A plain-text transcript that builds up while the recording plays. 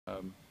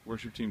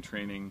Worship team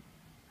training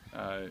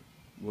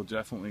will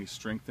definitely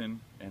strengthen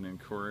and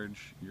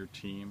encourage your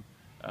team,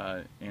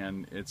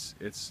 and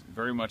it's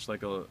very much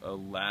like a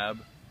lab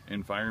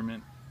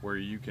environment where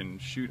you can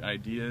shoot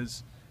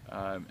ideas,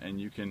 and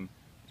you can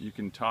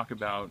talk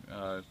about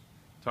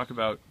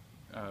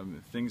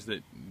things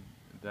that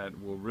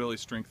will really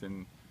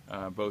strengthen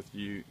both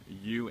you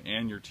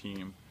and your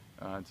team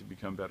to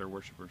become better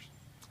worshipers.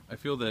 I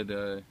feel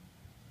that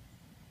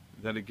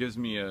it gives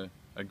me a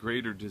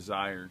greater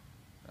desire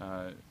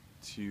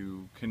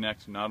to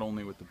connect not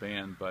only with the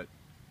band, but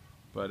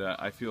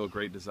I feel a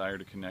great desire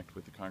to connect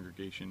with the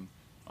congregation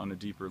on a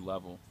deeper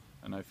level,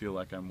 and I feel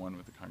like I'm one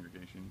with the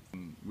congregation.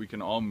 And we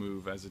can all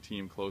move as a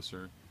team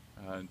closer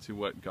to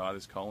what God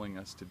is calling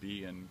us to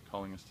be and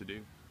calling us to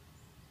do.